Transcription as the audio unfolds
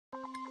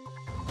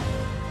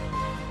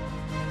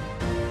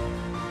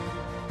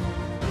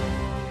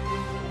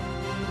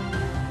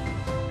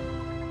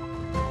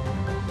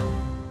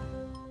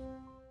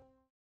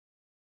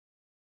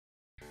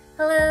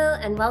Hello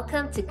and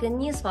welcome to Good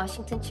News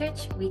Washington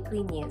Church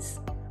Weekly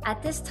News.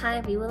 At this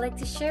time, we would like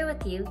to share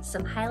with you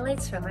some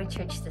highlights from our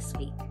church this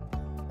week.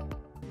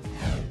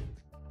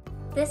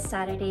 This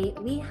Saturday,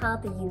 we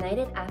held the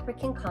United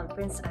African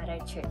Conference at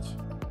our church.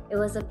 It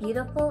was a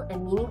beautiful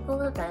and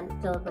meaningful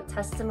event filled with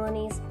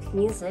testimonies,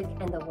 music,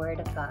 and the Word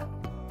of God.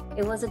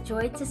 It was a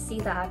joy to see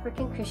the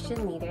African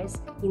Christian leaders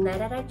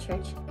unite at our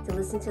church to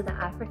listen to the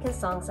African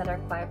songs that our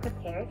choir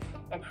prepared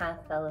and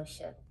have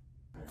fellowship.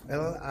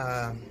 Well,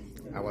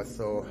 I was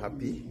so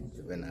happy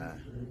when I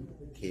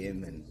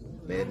came and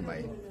met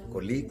my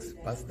colleagues,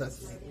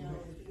 pastors,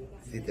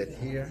 seated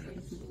here,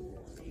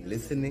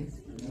 listening,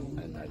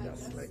 and I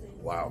just like,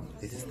 wow,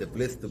 this is the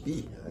place to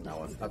be. And I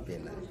was happy.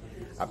 And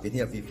I've been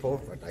here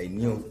before, but I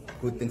knew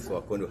good things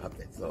were going to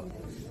happen, so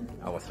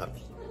I was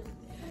happy.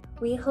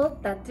 We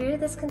hope that through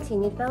this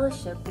continued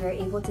fellowship, we are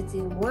able to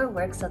do more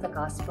works of the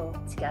gospel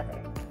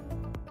together.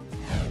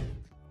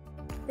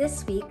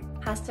 This week,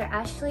 Pastor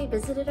Ashley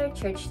visited our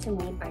church to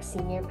meet our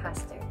senior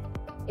pastor.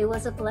 It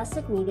was a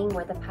blessed meeting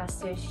where the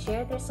pastors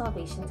shared their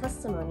salvation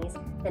testimonies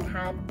and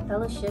had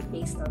fellowship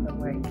based on the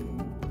Word.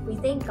 We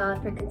thank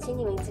God for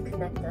continuing to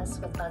connect us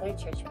with other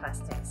church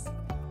pastors.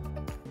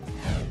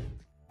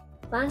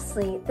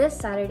 Lastly, this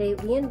Saturday,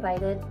 we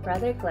invited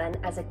Brother Glenn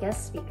as a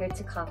guest speaker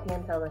to Coffee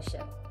and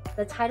Fellowship.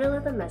 The title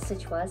of the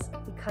message was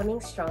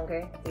Becoming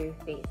Stronger Through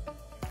Faith.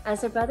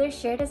 As the brother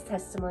shared his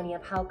testimony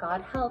of how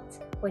God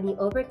helped when he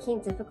overcame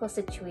difficult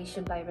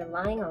situations by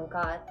relying on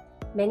God,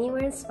 many were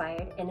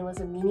inspired and it was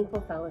a meaningful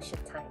fellowship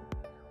time.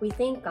 We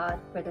thank God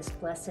for this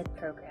blessed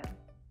program.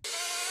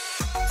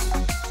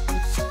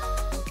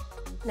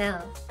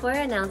 Now, for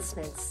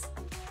announcements.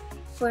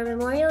 For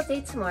Memorial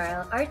Day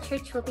tomorrow, our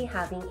church will be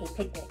having a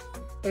picnic.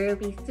 There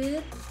will be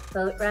food,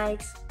 boat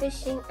rides,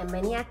 fishing, and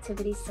many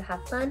activities to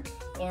have fun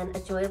and an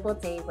enjoyable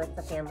day with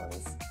the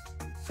families.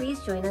 Please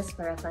join us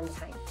for a fun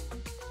time.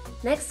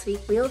 Next week,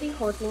 we will be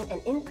holding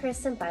an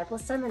in-person Bible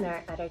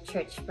seminar at our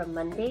church from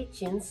Monday,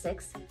 June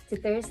 6th to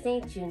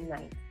Thursday, June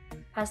 9th.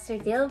 Pastor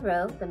Dale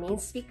Rowe, the main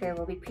speaker,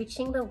 will be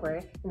preaching the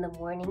Word in the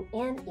morning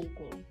and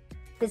evening.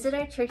 Visit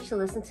our church to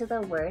listen to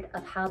the Word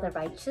of how the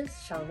righteous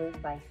shall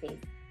live by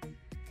faith.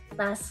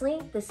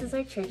 Lastly, this is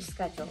our church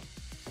schedule.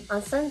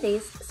 On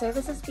Sundays,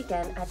 services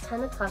begin at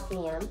 10 o'clock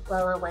a.m.,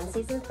 while on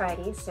Wednesdays and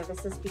Fridays,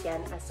 services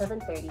begin at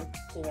 7:30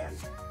 p.m.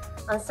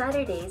 On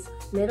Saturdays,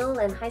 middle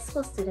and high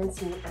school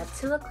students meet at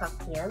 2 o'clock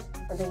p.m.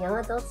 and the young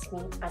adults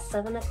meet at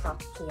 7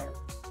 o'clock p.m.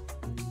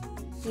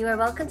 You are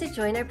welcome to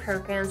join our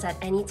programs at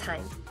any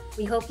time.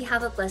 We hope you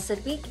have a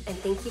blessed week and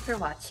thank you for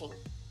watching.